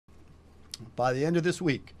By the end of this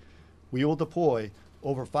week, we will deploy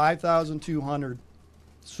over 5,200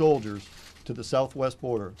 soldiers to the southwest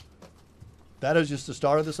border. That is just the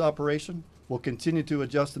start of this operation. We'll continue to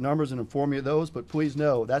adjust the numbers and inform you of those, but please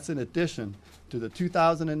know that's in addition to the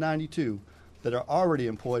 2,092 that are already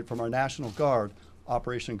employed from our National Guard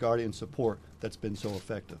Operation Guardian Support that's been so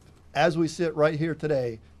effective. As we sit right here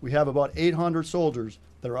today, we have about 800 soldiers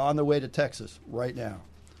that are on their way to Texas right now.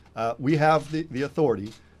 We have the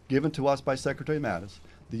authority given to us by Secretary Mattis.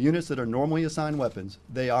 The units that are normally assigned weapons,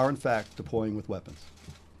 they are in fact deploying with weapons.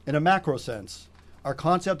 In a macro sense, our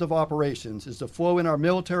concept of operations is to flow in our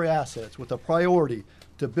military assets with a priority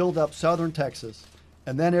to build up southern Texas,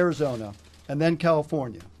 and then Arizona, and then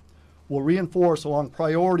California. We'll reinforce along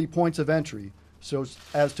priority points of entry so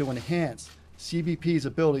as to enhance CBP's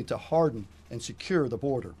ability to harden and secure the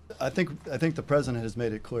border. I think the President has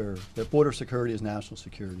made it clear that border security is national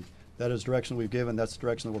security. That is the direction we've given. That's the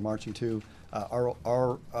direction that we're marching to. Our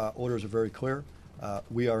orders are very clear.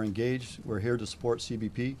 We are engaged. We're here to support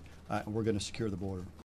CBP, and we're going to secure the border.